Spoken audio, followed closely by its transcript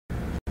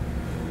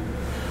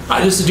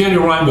Hi, this is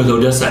Daniel Ryan with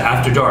Odessa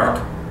After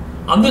Dark.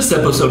 On this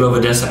episode of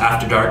Odessa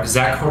After Dark,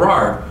 Zach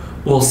Herrard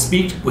will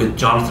speak with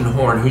Jonathan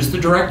Horne, who's the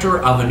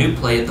director of a new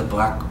play at the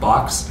Black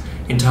Box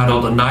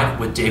entitled A Night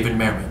with David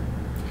Mamet.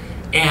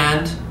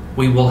 And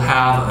we will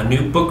have a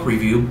new book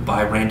review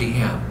by Randy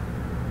Ham.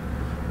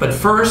 But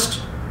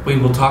first, we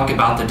will talk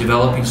about the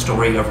developing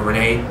story of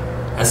Rene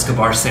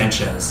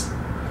Sanchez.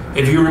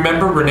 If you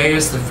remember, Rene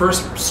is the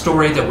first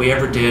story that we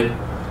ever did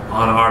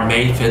on our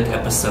May 5th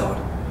episode.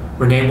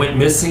 Rene went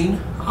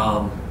missing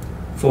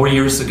 4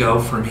 years ago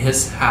from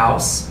his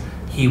house.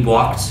 He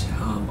walked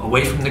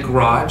away from the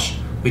garage.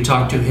 We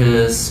talked to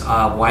his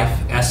wife,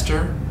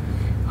 Esther.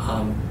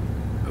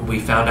 We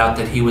found out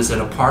that he was at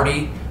a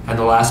party, and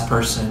the last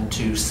person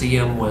to see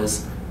him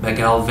was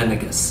Miguel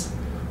Venegas.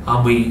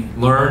 We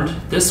learned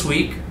this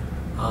week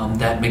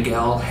that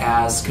Miguel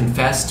has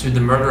confessed to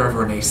the murder of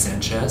Rene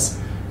Sanchez,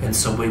 and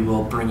so we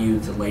will bring you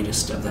the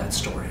latest of that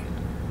story.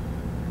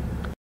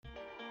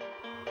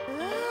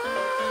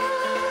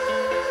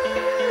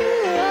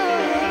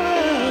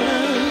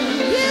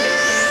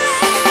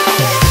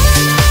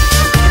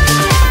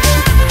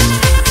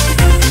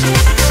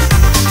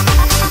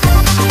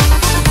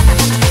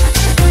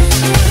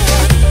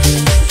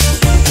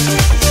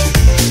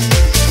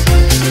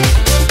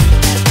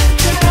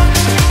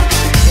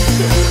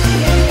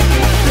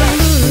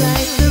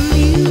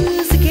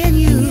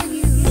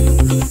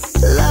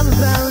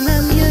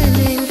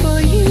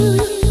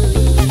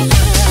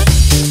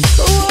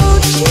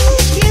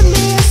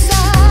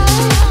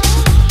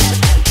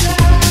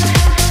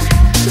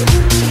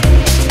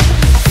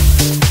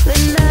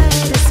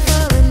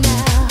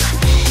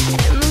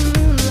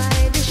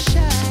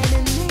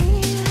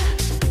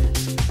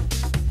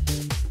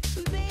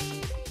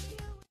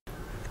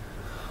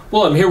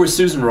 Well, I'm here with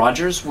Susan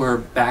Rogers. We're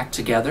back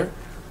together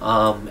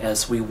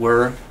as we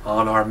were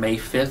on our May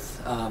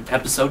 5th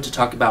episode to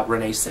talk about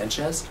Rene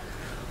Sanchez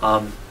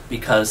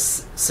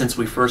because since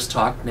we first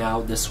talked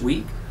now this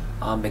week,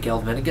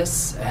 Miguel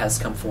Venegas has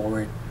come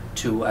forward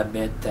to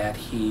admit that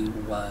he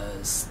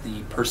was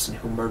the person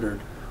who murdered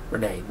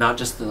Rene. Not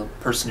just the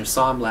person who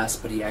saw him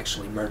last, but he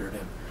actually murdered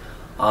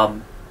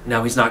him.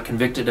 Now he's not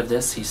convicted of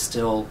this. He's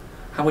still,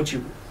 how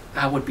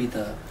would be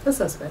the... A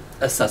suspect.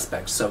 A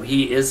suspect. So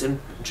he is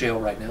in jail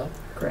right now?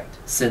 Correct.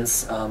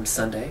 Since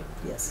Sunday?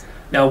 Yes.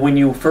 Now, when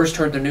you first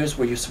heard the news,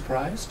 were you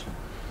surprised?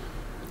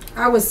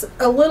 I was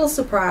a little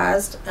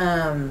surprised.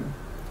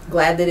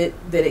 Glad that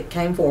it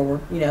came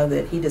forward,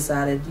 that he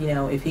decided,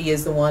 if he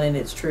is the one and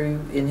it's true,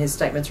 and his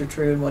statements are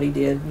true and what he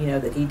did,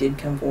 that he did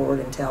come forward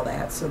and tell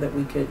that so that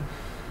we could,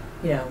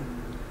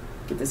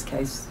 get this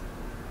case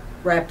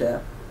wrapped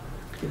up,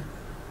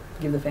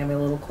 give the family a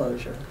little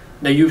closure.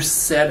 Now, you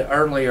said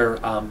earlier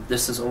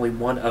this is only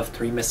one of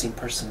 3 missing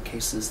person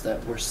cases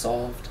that were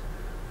solved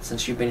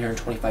since you've been here in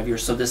 25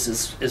 years, so this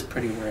is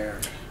pretty rare.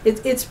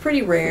 It's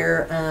pretty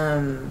rare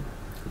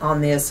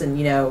on this, and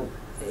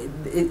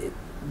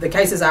the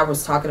cases I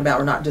was talking about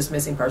are not just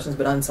missing persons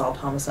but unsolved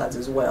homicides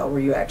as well,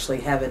 where you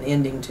actually have an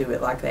ending to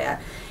it like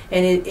that,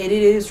 and it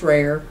is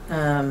rare.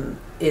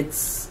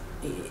 It's,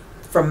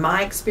 from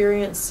my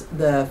experience,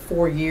 the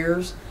 4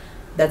 years,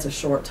 that's a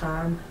short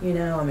time,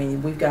 I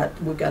mean, we've got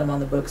them on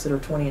the books that are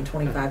 20 and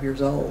 25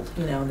 years old,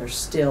 and they're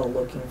still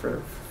looking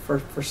for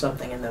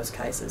something in those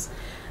cases.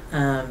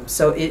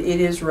 So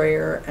it is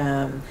rare.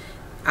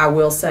 I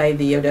will say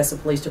the Odessa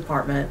Police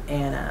Department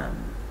and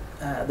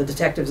the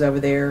detectives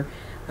over there,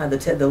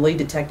 the lead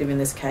detective in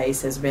this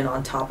case has been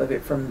on top of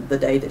it from the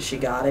day that she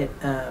got it.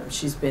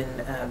 She's been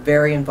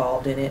very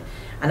involved in it.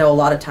 I know a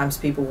lot of times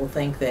people will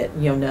think that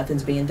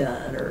nothing's being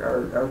done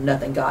or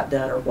nothing got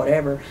done or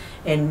whatever,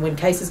 and when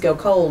cases go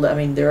cold, I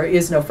mean, there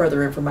is no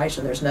further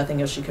information. There's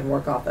nothing else she can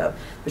work off of.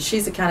 But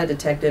she's the kind of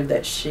detective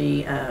that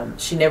she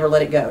never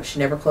let it go. She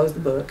never closed the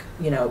book.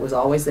 It was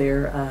always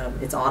there.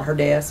 It's on her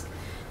desk.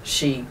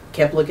 She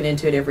kept looking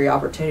into it every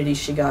opportunity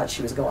she got.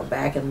 She was going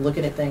back and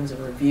looking at things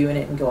and reviewing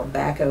it and going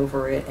back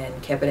over it,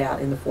 and kept it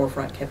out in the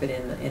forefront, kept it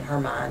in her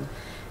mind.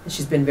 And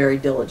she's been very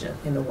diligent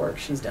in the work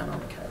she's done on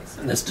the case.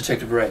 And that's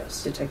Detective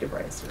Reyes. Detective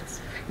Reyes,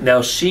 yes.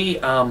 Now, she,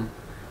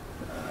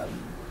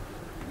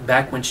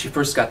 back when she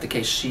first got the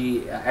case,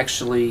 she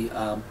actually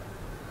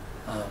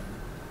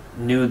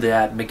knew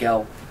that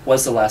Miguel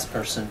was the last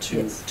person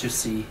to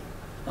see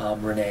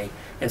Rene,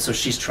 and so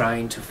she's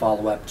trying to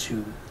follow up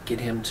to get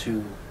him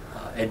to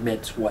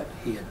admit what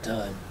he had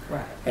done.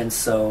 Right. And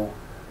so,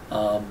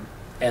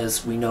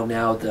 as we know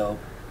now, though,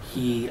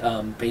 he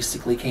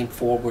basically came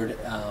forward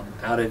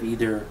out of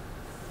either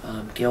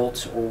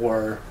guilt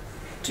or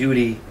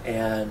duty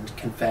and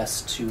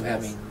confessed to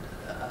having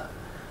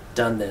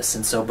done this.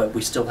 And so, but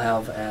we still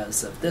have,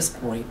 as of this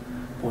point,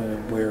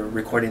 when we're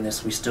recording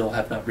this, we still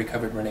have not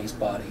recovered Rene's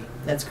body.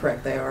 That's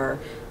correct. They are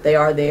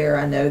there.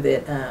 I know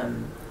that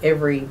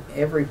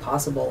every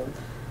possible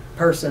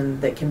person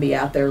that can be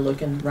out there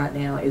looking right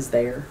now is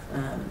there.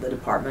 The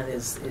department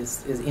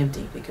is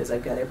empty because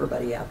they've got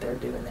everybody out there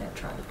doing that,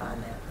 trying to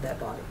find that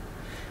body.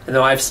 And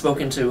though I've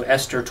spoken to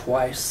Esther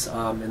twice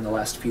in the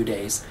last few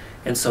days,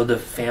 and so the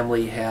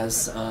family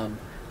has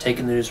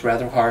taken the news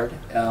rather hard.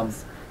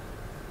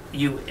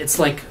 it's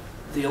like,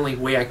 the only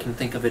way I can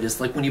think of it is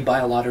like when you buy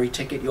a lottery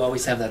ticket, you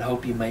always have that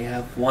hope you may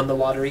have won the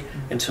lottery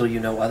until you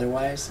know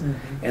otherwise.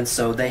 And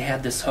so they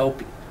had this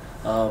hope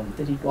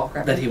that he'd walk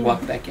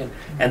back in.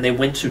 And they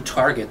went to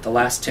Target. The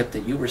last tip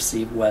that you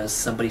received was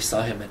somebody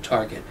saw him at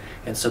Target,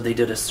 and so they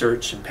did a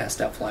search and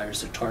passed out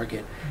flyers at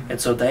Target.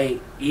 And so they,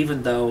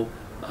 even though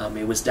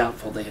it was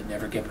doubtful, they had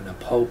never given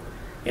up hope.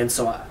 And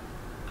so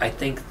I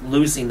think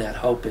losing that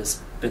hope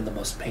has been the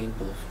most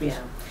painful.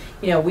 Yeah,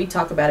 you know, we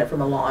talk about it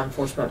from a law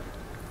enforcement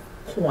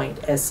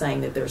point as saying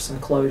that there's some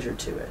closure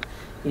to it.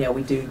 You know,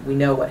 we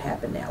know what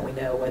happened now. We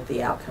know what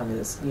the outcome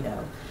is, you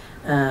know.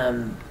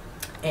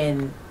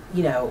 And,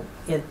 you know,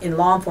 in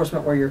law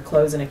enforcement where you're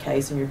closing a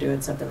case and you're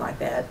doing something like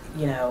that,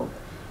 you know,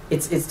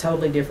 it's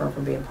totally different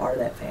from being part of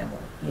that family.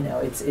 You know,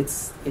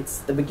 it's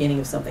the beginning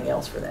of something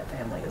else for that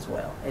family as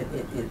well.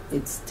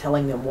 It's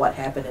telling them what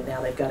happened, and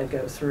now they've got to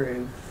go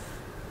through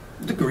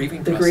the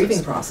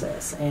grieving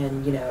process,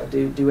 and you know,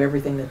 do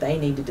everything that they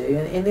need to do,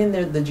 and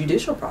then the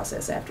judicial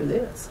process after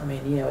this. I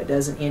mean, you know, it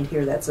doesn't end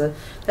here. That's a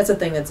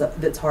thing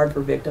that's hard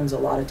for victims a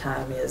lot of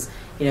time is,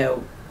 you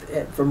know,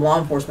 from law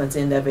enforcement's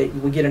end of it,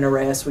 we get an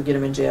arrest, we get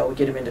them in jail, we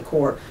get them into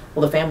court.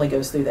 Well, the family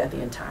goes through that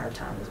the entire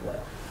time as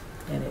well,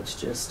 and it's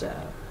just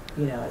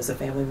you know, as a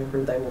family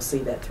member, they will see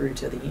that through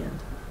to the end,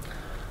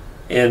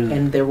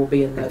 and there will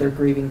be another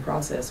grieving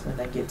process when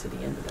they get to the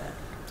end of that.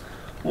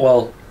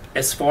 Well,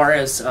 as far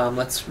as,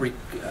 let's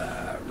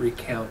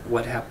recount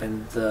what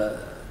happened the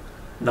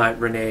night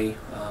Rene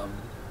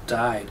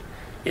died,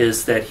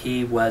 is that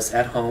he was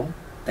at home.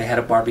 They had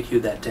a barbecue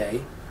that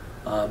day.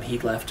 He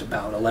left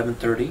about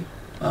 11:30,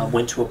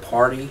 went to a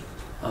party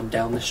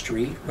down the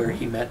street where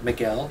he met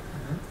Miguel.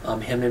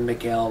 Him and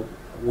Miguel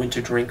went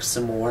to drink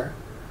some more.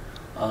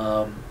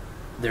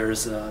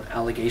 There's an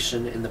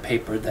allegation in the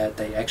paper that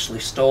they actually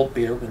stole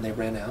beer when they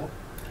ran out.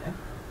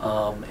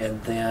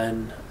 And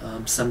then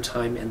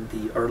sometime in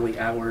the early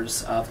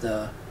hours of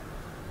the,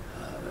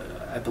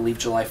 I believe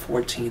July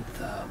 14th,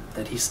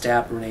 that he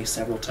stabbed Rene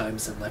several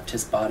times and left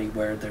his body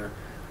where they're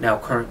now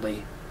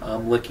currently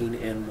looking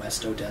in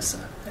West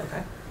Odessa.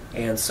 Okay.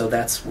 And so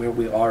that's where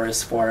we are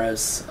as far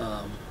as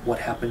what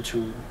happened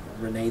to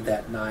Rene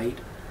that night.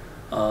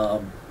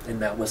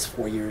 And that was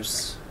 4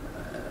 years,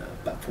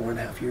 about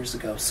 4.5 years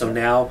ago. So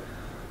now,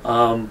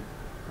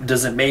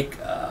 does it make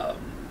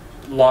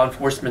law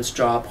enforcement's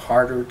job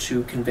harder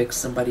to convict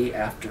somebody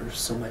after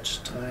so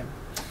much time?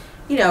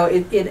 You know,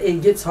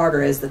 it gets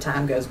harder as the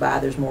time goes by.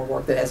 There's more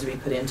work that has to be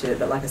put into it.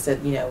 But like I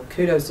said, you know,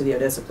 kudos to the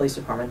Odessa Police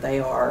Department. They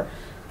are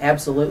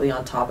absolutely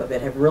on top of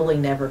it, have really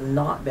never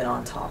not been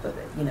on top of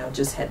it. You know,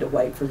 just had to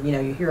wait for, you know,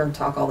 you hear them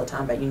talk all the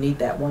time about you need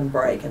that one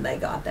break, and they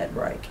got that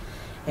break.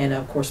 And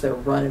of course they're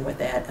running with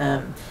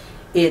that.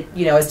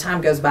 You know, as time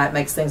goes by, it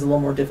makes things a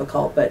little more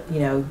difficult, but you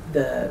know,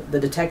 the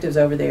detectives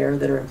over there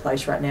that are in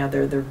place right now,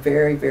 they're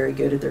very, very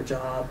good at their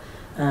job.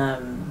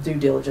 Due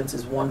diligence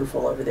is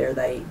wonderful over there.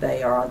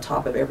 They are on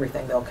top of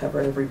everything. They'll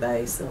cover every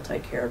base. They'll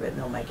take care of it, and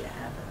they'll make it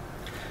happen.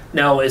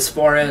 Now, as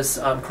far as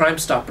Crime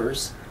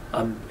Stoppers,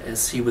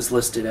 as he was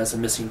listed as a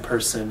missing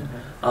person,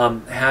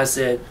 has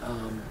it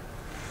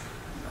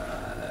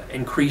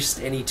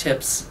increased any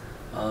tips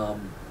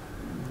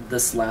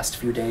this last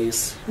few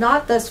days?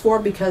 Not thus far,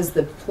 because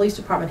the police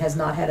department has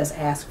not had us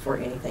ask for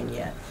anything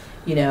yet.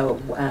 You know,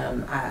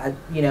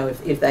 you know,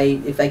 if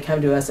they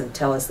come to us and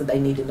tell us that they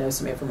need to know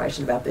some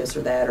information about this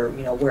or that, or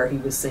you know, where he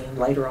was seen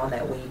later on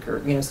that week, or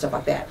you know, stuff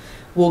like that,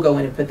 we'll go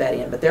in and put that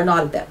in. But they're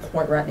not at that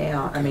point right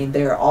now. I mean,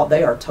 they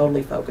are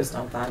totally focused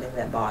on finding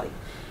that body.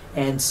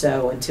 And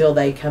so until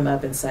they come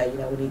up and say, you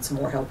know, we need some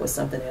more help with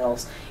something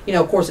else, you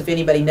know, of course, if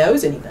anybody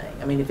knows anything,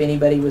 I mean, if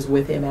anybody was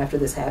with him after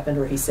this happened,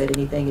 or he said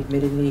anything,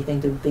 admitted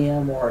anything to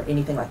them, or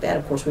anything like that,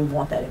 of course, we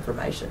want that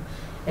information.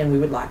 And we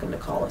would like them to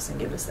call us and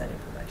give us that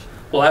information.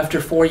 Well,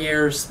 after 4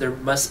 years, there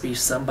must be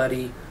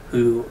somebody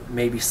who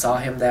maybe saw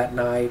him that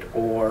night,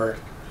 or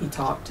he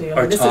talked to him.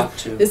 Or talked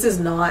to. This is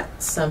not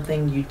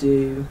something you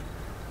do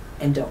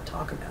and don't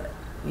talk about it,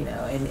 you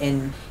know,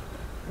 and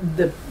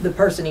the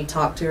person he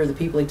talked to, or the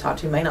people he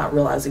talked to, may not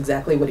realize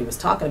exactly what he was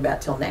talking about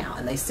till now,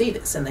 and they see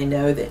this and they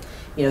know that,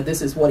 you know,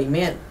 this is what he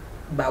meant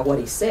by what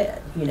he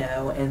said, you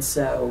know. And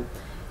so,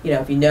 you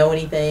know, if you know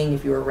anything,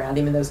 if you were around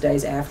him in those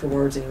days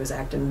afterwards and he was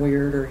acting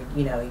weird, or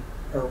you know,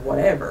 or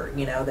whatever,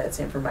 you know,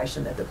 that's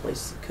information that the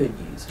police could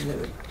use, and we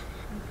would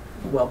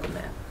welcome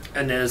that.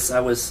 And as I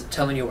was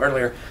telling you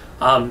earlier,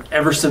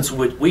 ever since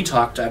we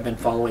talked, I've been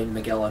following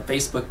Miguel on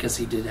Facebook, because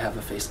he did have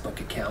a Facebook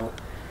account,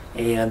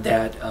 and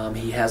that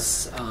he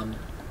has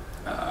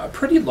a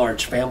pretty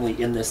large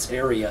family in this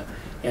area.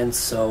 And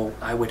so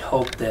I would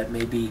hope that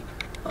maybe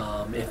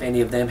if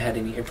any of them had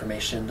any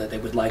information that they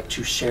would like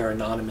to share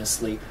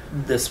anonymously,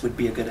 this would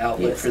be a good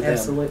outlet for them.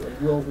 Absolutely.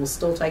 We'll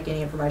still take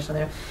any information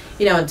there.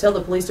 You know, until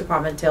the police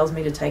department tells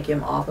me to take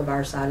him off of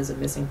our side as a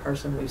missing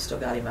person, we've still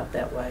got him up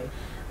that way.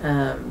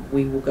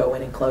 We will go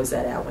in and close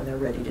that out when they're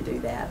ready to do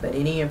that. But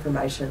any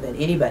information that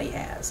anybody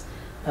has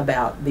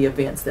about the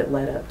events that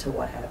led up to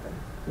what happened,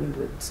 we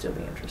would still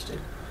be interested.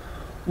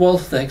 Well,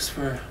 thanks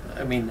for,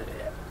 I mean,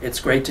 it's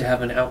great to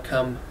have an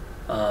outcome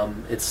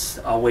It's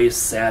always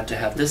sad to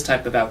have this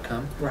type of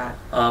outcome. Right.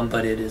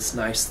 But it is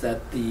nice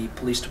that the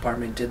police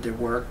department did their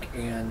work,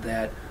 and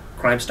that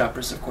Crime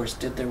Stoppers, of course,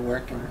 did their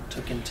work and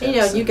took in tips.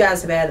 You know, you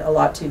guys have added a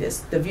lot to this.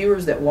 The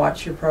viewers that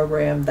watch your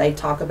program, they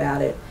talk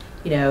about it.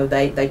 You know,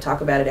 they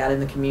talk about it out in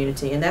the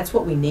community, and that's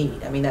what we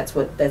need. I mean, that's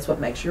what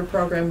makes your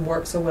program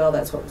work so well.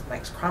 That's what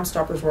makes Crime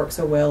Stoppers work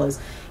so well. Is,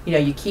 you know,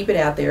 you keep it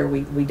out there.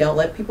 We don't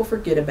let people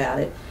forget about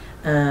it.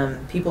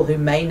 People who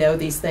may know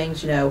these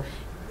things, you know,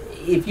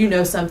 if you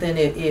know something,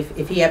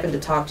 if he happened to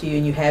talk to you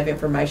and you have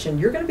information,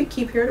 you're going to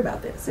keep hearing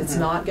about this. It's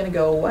not going to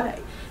go away.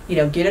 You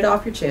know, get it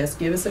off your chest.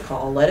 Give us a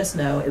call. Let us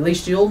know. At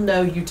least you'll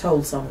know you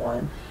told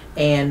someone,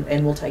 and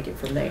we'll take it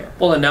from there.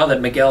 Well, and now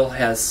that Miguel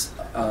has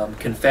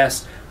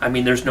confessed, I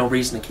mean, there's no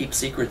reason to keep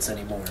secrets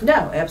anymore. No,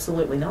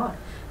 absolutely not.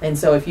 And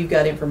so if you've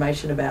got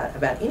information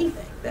about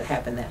anything that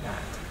happened that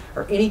night,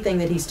 or anything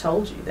that he's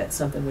told you, that's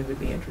something we would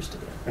be interested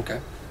in.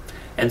 Okay.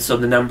 And so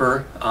the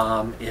number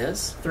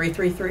is?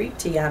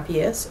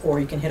 333-TIPS,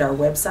 or you can hit our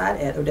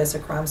website at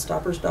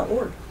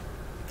odessacrimestoppers.org.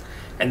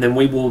 And then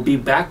we will be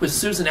back with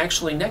Susan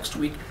actually next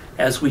week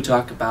as we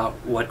talk about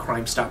what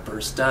Crime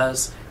Stoppers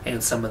does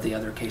and some of the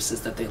other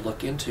cases that they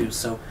look into.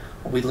 So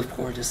we look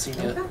forward to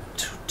seeing you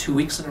 2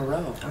 weeks in a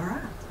row. All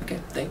right. Okay,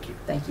 thank you.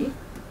 Thank you.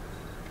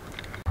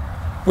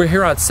 We're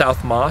here on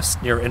South Moss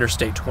near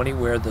Interstate 20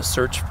 where the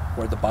search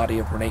for the body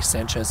of Rene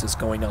Sanchez is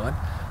going on.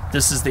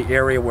 This is the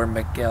area where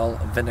Miguel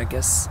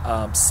Venegas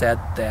said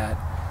that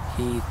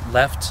he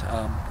left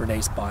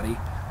Rene's body.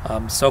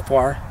 So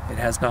far, it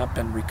has not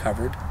been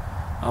recovered.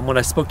 When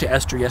I spoke to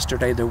Esther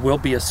yesterday, there will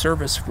be a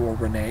service for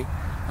Rene.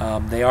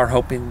 They are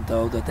hoping,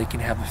 though, that they can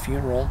have a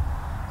funeral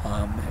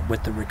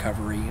with the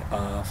recovery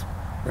of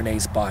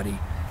Rene's body.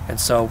 And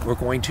so we're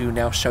going to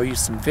now show you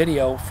some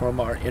video from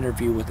our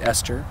interview with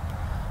Esther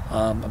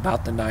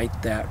about the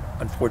night that,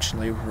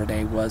 unfortunately,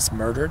 Rene was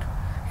murdered.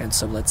 And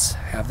so let's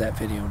have that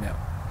video now.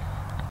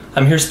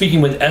 I'm here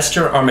speaking with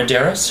Esther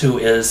Armendariz, who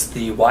is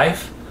the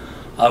wife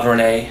of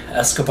Rene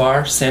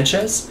Escobar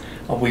Sanchez.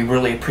 We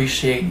really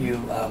appreciate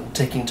you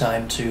taking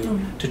time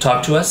to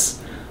talk to us.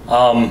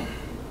 I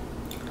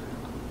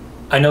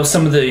know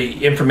some of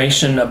the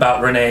information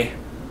about Rene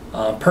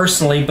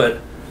personally,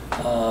 but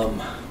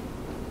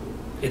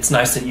it's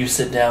nice that you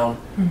sit down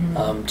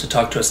to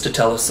talk to us, to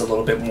tell us a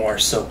little bit more.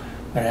 So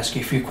I'm going to ask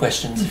you a few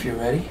questions if you're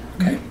ready.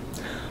 Okay.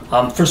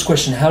 First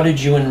question, how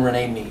did you and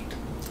Rene meet?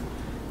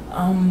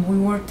 We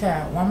worked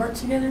at Walmart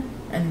together,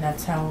 and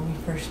that's how we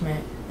first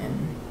met.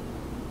 And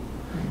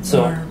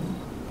so, we were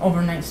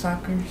overnight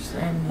stalkers,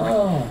 and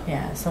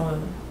yeah,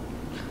 so.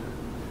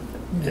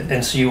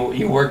 And so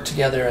you worked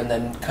together, and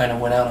then kind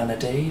of went out on a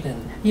date,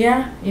 and.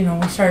 Yeah, you know,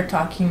 we started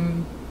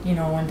talking, you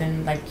know, and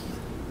then like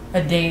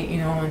a date, you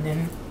know, and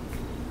then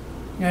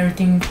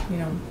everything, you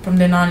know, from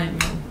then on, it,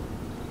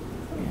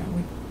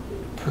 we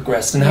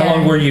progressed. And how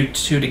long were you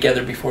two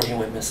together before he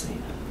went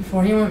missing?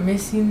 Before he went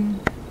missing,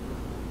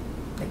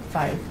 like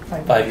five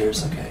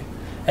years. Okay.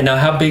 And now,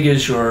 how big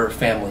is your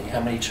family? How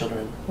many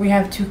children? We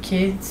have 2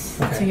 kids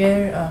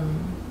together.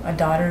 A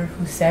daughter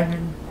who's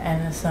 7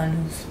 and a son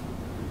who's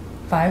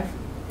 5.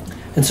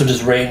 And so,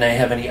 does Rene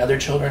have any other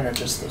children, or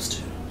just those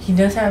 2? He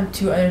does have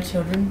 2 other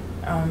children.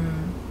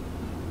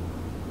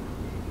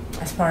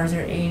 As far as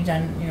their age,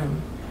 and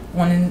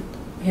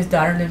his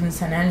daughter lives in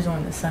San Angelo,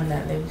 and the son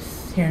that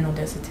lives here in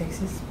Odessa,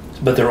 Texas.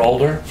 But they're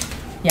older.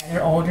 Yeah,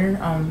 they're older.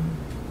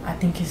 I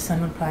think his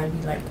son would probably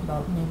be like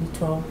about maybe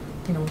 12,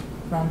 you know,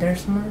 around there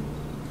somewhere.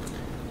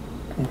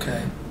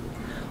 Okay.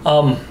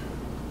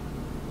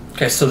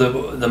 Okay, so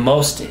the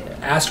most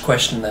asked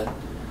question that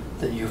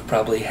you've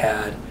probably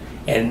had,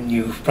 and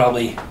you've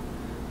probably,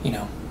 you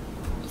know,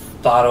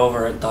 thought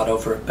over it,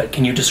 but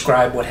can you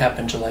describe what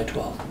happened July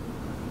 12th?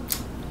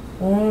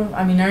 Well,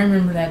 I mean, I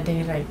remember that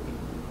day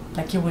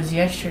like it was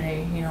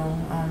yesterday, you know.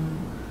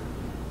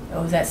 It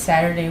was that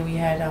Saturday we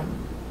had, I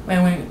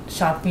went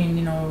shopping,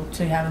 you know,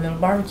 to have a little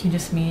barbecue,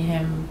 just me,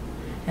 him,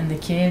 and the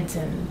kids,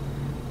 and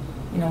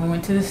you know, we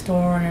went to the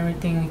store and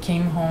everything. We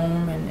came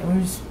home, and it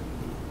was,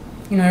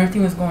 you know,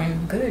 everything was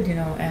going good, you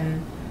know,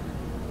 and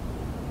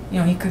you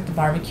know, he cooked the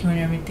barbecue and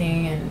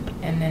everything,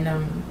 and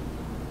then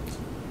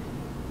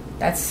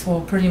that's,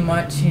 well, pretty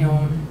much, you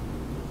know,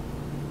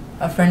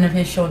 a friend of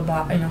his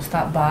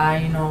stopped by,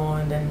 you know,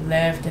 and then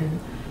left, and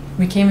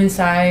we came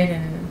inside,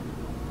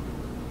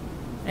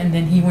 and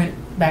then he went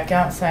back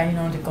outside, you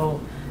know, to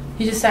go.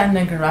 He just sat in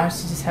the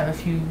garage to just have a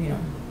few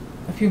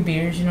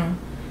beers, you know,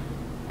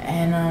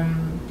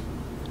 and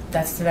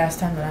that's the last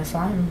time that I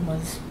saw him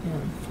was, you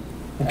know.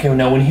 Okay,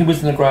 now when he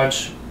was in the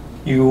garage,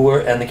 you were,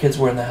 and the kids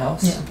were in the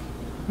house? Yeah.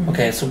 Mm-hmm.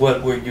 Okay, so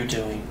what were you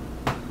doing?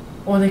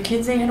 Well, the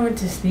kids, they had went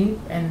to sleep,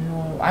 and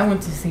well, I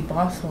went to sleep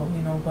also,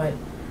 you know, but I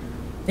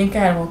think I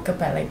had woke up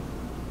at like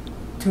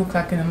 2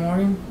 o'clock in the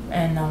morning,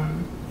 and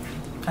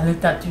I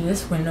looked out through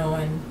this window,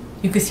 and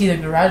you could see the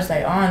garage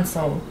light on,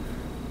 so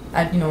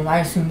I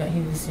assumed that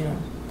he was, you know,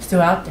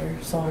 still out there,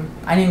 so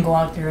I didn't go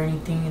out there or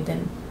anything, and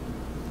then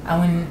I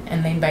went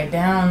and laid back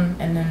down,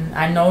 and then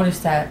I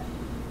noticed that,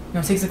 you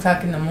know, 6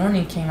 o'clock in the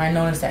morning came, I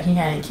noticed that he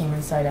hadn't came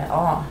inside at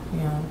all, you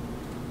know,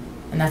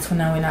 And that's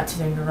when I went out to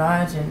the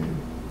garage, and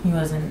he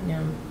wasn't, you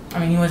know, I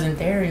mean, he wasn't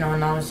there, you know,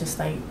 and I was just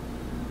like,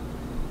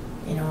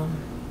 you know,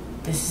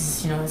 this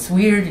is, you know, it's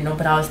weird, you know,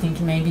 but I was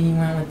thinking maybe he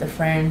went with a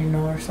friend, you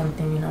know, or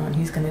something, you know, and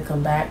he's gonna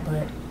come back,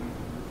 but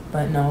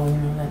no, you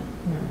know, that,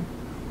 you know,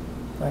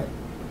 but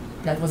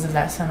that was the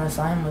last time I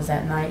saw him, was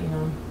that night, you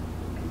know.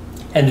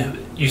 And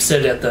you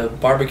said at the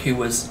barbecue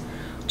was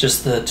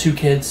just the two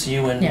kids,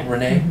 you and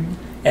Rene,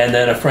 and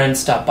then a friend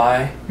stopped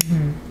by?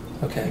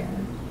 Okay. Yeah.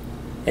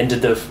 And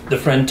did the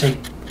friend take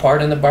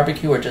part in the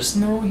barbecue, or just...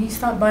 No, he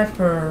stopped by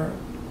for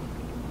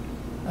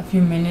a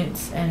few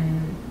minutes,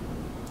 and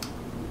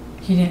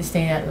he didn't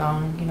stay that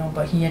long, you know,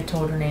 but he had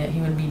told Rene that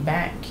he would be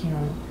back, you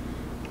know.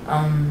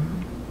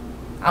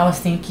 I was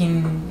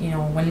thinking, you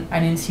know, when I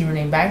didn't see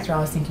Rene back there, I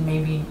was thinking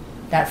maybe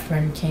that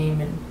friend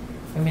came and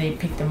maybe they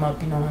picked him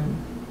up, you know,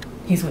 and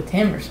he's with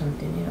him or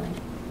something, you know.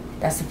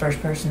 That's the first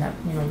person that,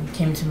 you know,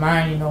 came to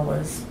mind, you know,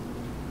 was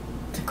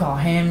to call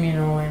him, you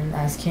know, and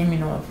ask him, you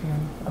know, if, you know,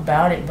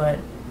 about it. But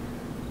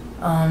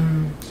I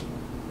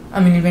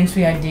mean,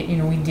 eventually I did, you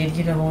know, we did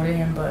get a hold of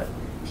him, but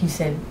he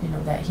said, you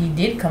know, that he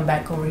did come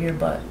back over here,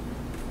 but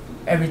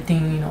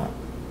everything, you know,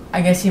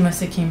 I guess he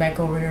must have came back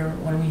over here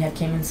when we had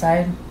came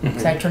inside,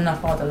 because I turned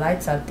off all the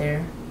lights out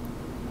there.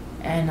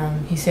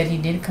 And he said he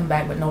did come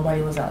back, but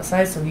nobody was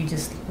outside, so he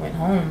just went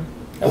home.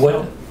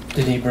 What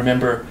did he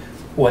remember?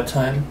 What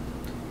time?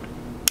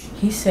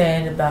 He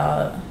said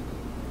about,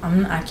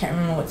 I can't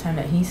remember what time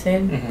that he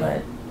said,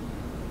 but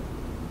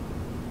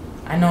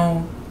I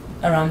know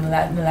around the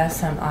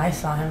last time I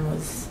saw him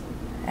was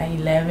at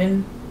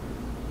 11,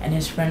 and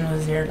his friend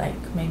was there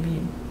like maybe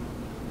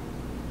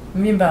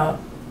about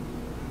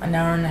an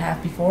hour and a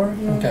half before.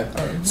 You know?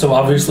 Okay. So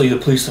obviously the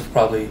police have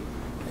probably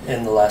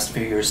in the last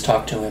few years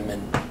talked to him,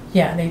 and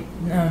yeah, they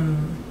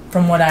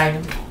from what I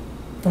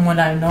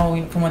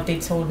know, from what they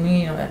told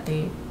me, you know, that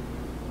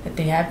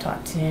they have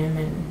talked to him,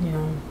 and you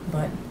know,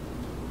 but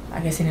I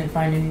guess they didn't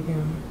find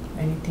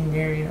anything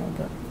there, you know,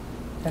 but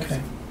that's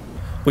okay.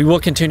 We will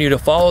continue to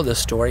follow this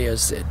story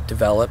as it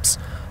develops.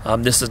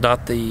 This is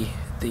not the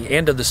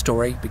end of the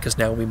story, because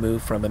now we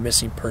move from a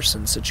missing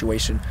person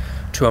situation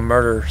to a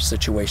murder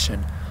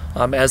situation.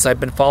 As I've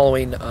been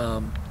following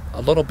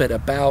a little bit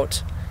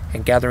about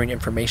and gathering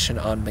information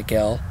on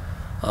Miguel,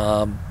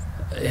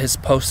 his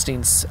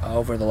postings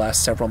over the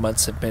last several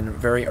months have been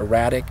very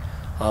erratic.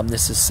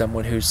 This is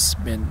someone who's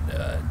been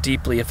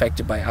deeply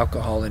affected by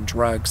alcohol and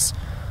drugs,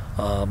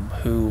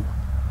 who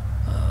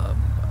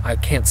I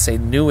can't say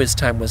knew his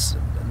time was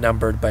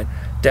numbered, but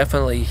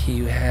definitely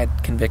he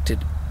had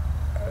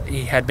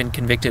been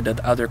convicted of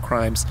other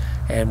crimes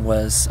and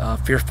was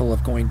fearful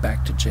of going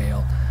back to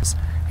jail.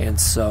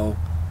 And so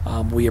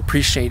we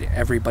appreciate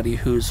everybody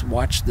who's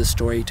watched this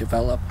story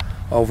develop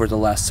over the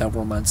last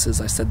several months.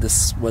 As I said,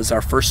 this was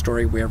our first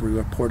story we ever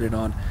reported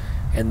on,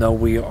 and though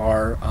we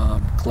are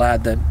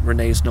glad that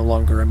Rene is no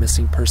longer a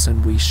missing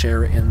person, we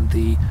share in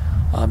the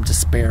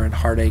despair and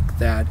heartache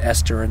that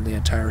Esther and the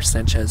entire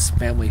Sanchez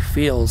family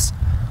feels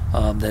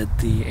that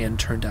the end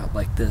turned out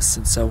like this.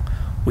 And so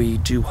we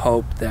do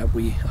hope that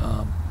we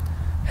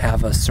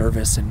have a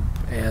service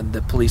and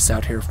the police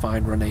out here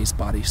find Rene's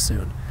body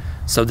soon.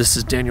 So this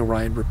is Daniel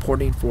Ryan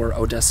reporting for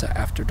Odessa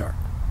After Dark.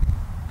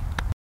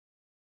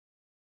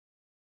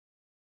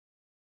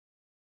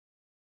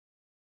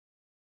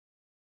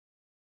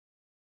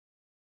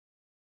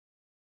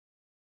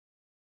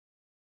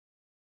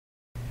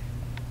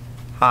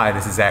 Hi,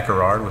 this is Zach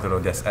Gerard with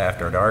Odessa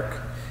After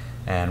Dark,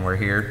 and we're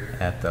here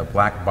at the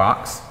Black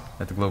Box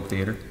at the Globe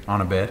Theater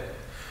on a bed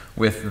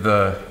with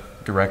the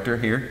director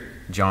here,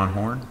 John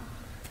Horne.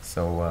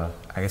 So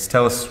I guess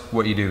tell us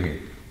what you do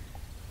here.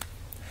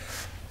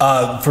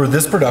 For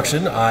this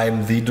production,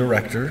 I'm the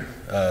director.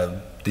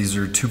 These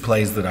are two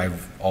plays that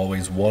I've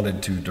always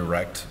wanted to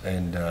direct,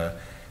 and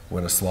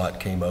when a slot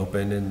came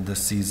open in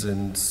this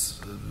season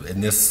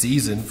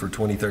for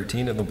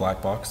 2013 in the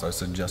Black Box, I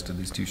suggested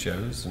these two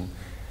shows, and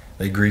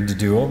they agreed to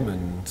do them,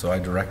 and so I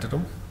directed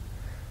them.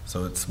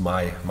 So it's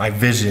my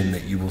vision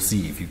that you will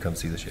see if you come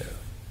see the show.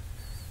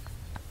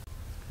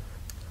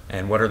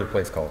 And what are the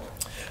plays called?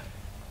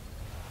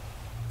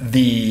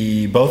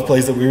 Both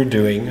plays that we were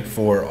doing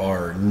for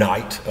our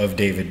night of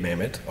David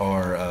Mamet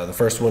are, the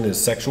first one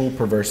is Sexual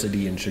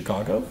Perversity in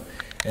Chicago,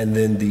 and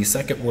then the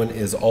second one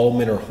is All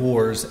Men Are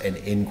Whores and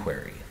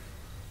Inquiry.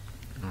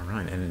 All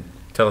right, and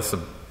tell us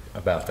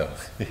about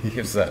those.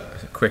 Give us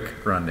a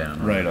quick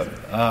rundown. Right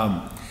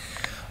on.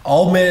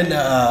 All Men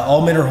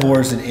Are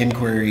Whores and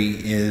Inquiry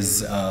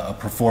is a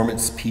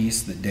performance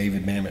piece that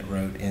David Mamet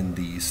wrote in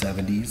the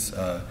 70s.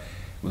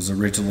 It was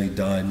originally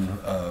done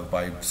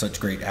by such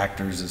great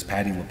actors as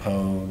Patti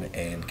LuPone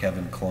and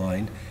Kevin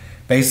Kline.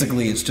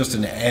 Basically, it's just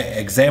an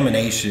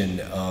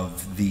examination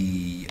of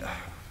the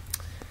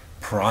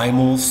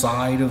primal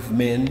side of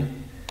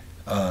men,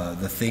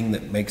 the thing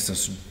that makes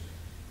us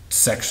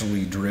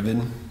sexually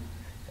driven,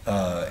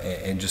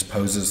 and just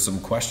poses some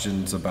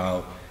questions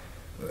about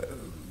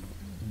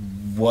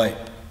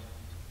what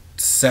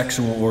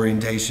sexual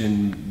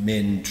orientation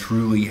men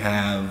truly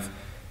have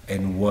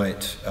and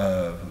what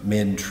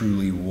men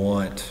truly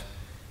want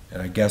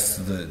And I guess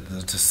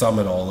to sum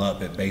it all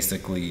up, it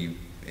basically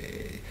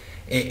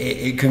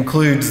it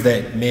concludes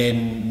that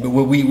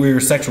we're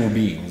sexual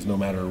beings, no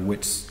matter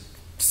which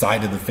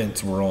side of the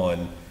fence we're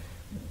on.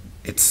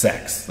 It's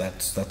sex.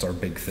 That's our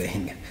big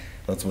thing.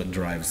 That's what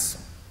drives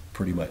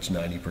pretty much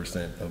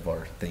 90% of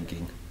our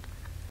thinking.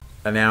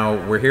 And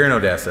now we're here in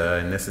Odessa,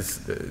 and this is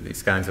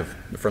these kinds of,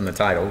 from the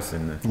titles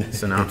and the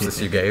synopsis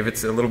you gave,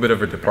 it's a little bit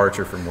of a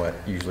departure from what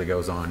usually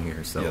goes on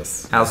here. So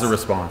yes. How's the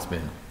response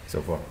been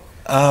so far?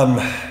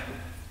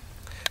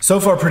 So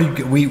far, pretty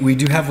good. We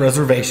do have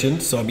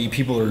reservations, so I mean,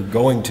 people are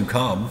going to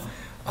come.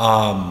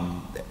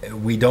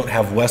 We don't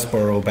have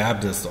Westboro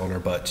Baptist on our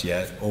butts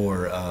yet,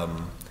 or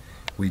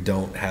we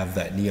don't have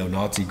that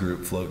neo-Nazi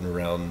group floating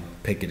around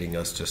picketing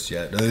us just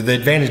yet. The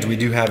advantage we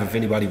do have, if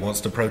anybody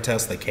wants to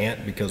protest, they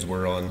can't because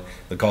we're on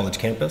the college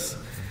campus.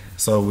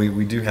 So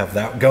we do have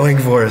that going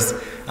for us.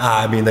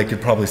 I mean, they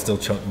could probably still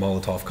chunk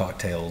Molotov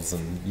cocktails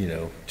and, you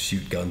know,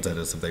 shoot guns at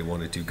us if they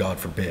wanted to. God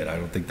forbid. I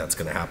don't think that's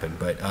going to happen.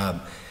 But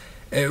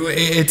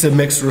it's a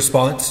mixed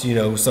response. You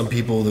know, some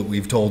people that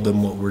we've told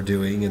them what we're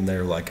doing and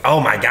they're like,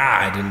 oh my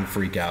God, and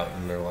freak out.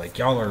 And they're like,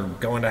 y'all are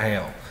going to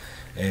hell.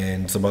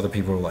 And some other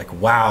people are like,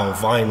 wow,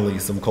 finally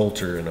some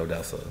culture in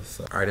Odessa.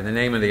 So. All right, and the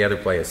name of the other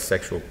play is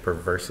Sexual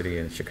Perversity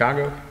in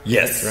Chicago?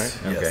 Yes.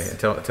 Right? Okay, yes.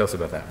 Tell us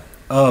about that.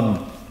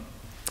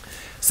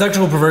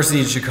 Sexual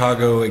Perversity in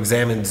Chicago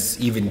examines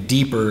even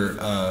deeper,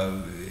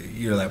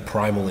 that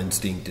primal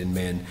instinct in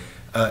men,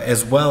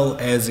 as well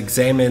as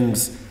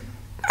examines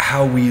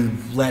how we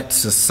let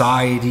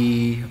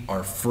society,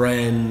 our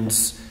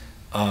friends,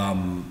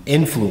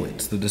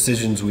 influence the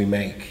decisions we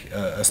make,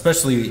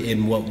 especially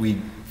in what we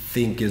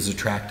think is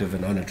attractive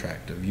and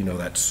unattractive. You know,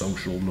 that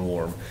social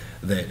norm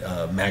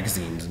that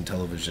magazines and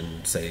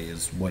television say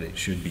is what it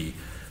should be.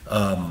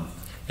 And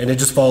it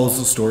just follows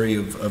the story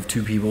of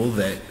two people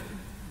that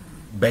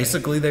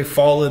basically they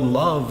fall in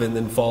love and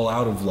then fall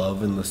out of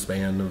love in the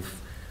span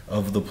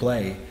of the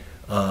play.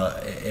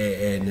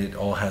 And it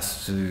all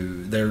has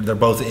to, they're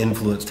both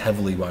influenced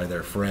heavily by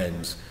their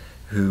friends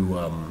who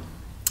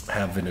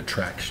have an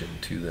attraction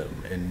to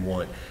them and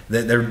want,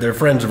 their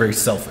friends are very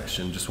selfish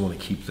and just want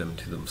to keep them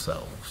to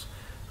themselves.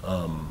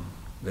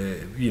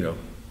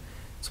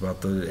 It's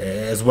about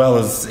as well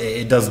as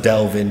it does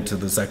delve into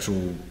the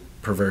sexual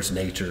perverse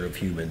nature of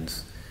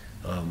humans.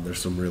 There's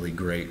some really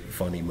great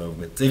funny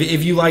moments.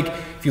 If you like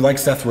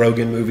Seth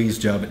Rogen movies,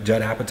 Judd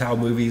Apatow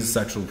movies,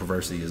 Sexual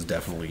Perversity is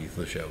definitely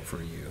the show for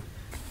you.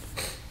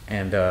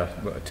 And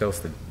tell us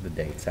the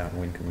dates.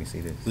 When can we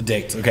see this? The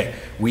dates. Okay,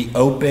 we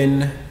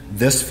open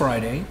this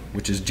Friday,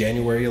 which is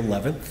January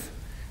 11th.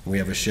 We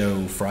have a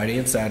show Friday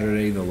and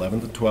Saturday, the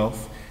 11th and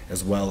 12th,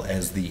 as well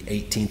as the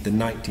 18th and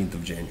 19th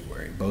of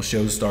January. Both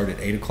shows start at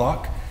 8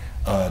 o'clock.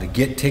 To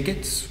get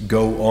tickets,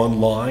 go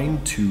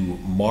online to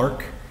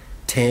Mark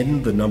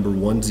 10, the number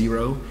 10,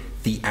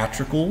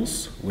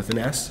 theatricals with an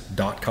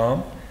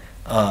S.com.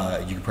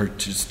 You can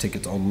purchase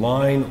tickets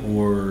online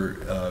or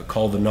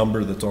call the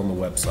number that's on the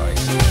website.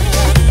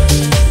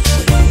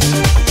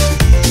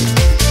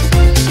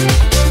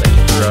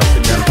 Thanks for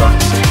sitting down and talking.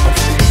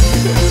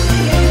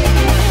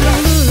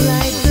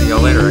 See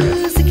y'all later, I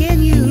guess.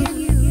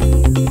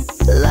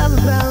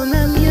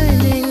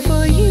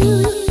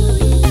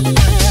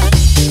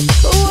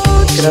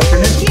 Good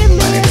afternoon.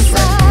 My name is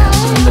Rene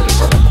Sanchez. I'm the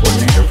department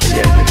coordinator for the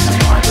Edmond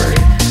County Library.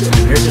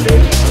 I'm here today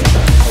to talk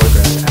about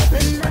Telegraph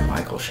Avenue by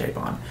Michael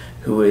Chabon,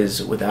 who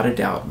is without a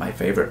doubt my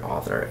favorite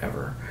author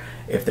ever.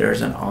 If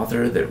there's an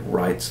author that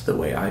writes the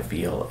way I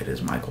feel, it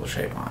is Michael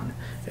Chabon.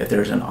 If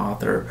there's an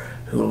author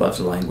who loves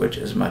language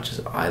as much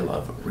as I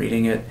love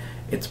reading it,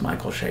 it's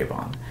Michael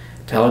Chabon.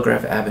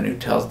 Telegraph Avenue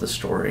tells the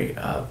story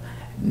of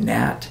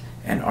Nat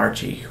and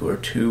Archie, who are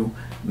two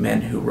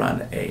men who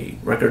run a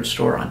record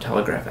store on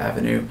Telegraph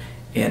Avenue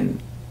in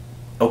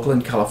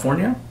Oakland,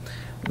 California.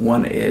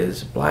 One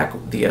is black,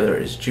 the other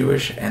is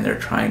Jewish, and they're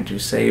trying to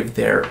save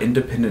their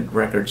independent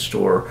record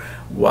store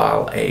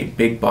while a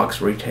big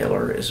box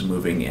retailer is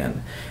moving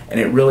in. And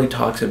it really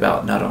talks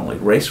about not only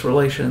race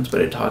relations,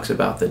 but it talks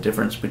about the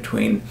difference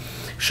between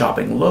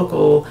shopping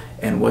local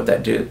and what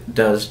that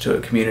does to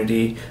a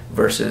community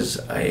versus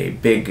a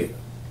big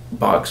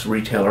box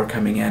retailer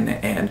coming in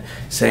and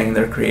saying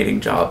they're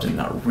creating jobs and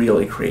not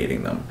really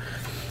creating them.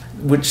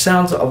 Which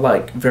sounds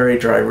like very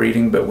dry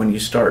reading, but when you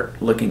start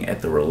looking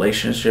at the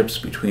relationships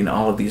between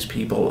all of these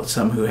people,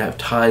 some who have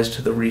ties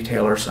to the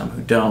retailer, some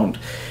who don't,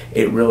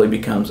 it really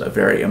becomes a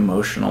very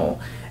emotional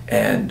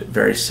and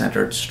very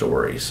centered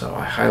story. So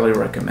I highly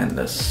recommend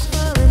this.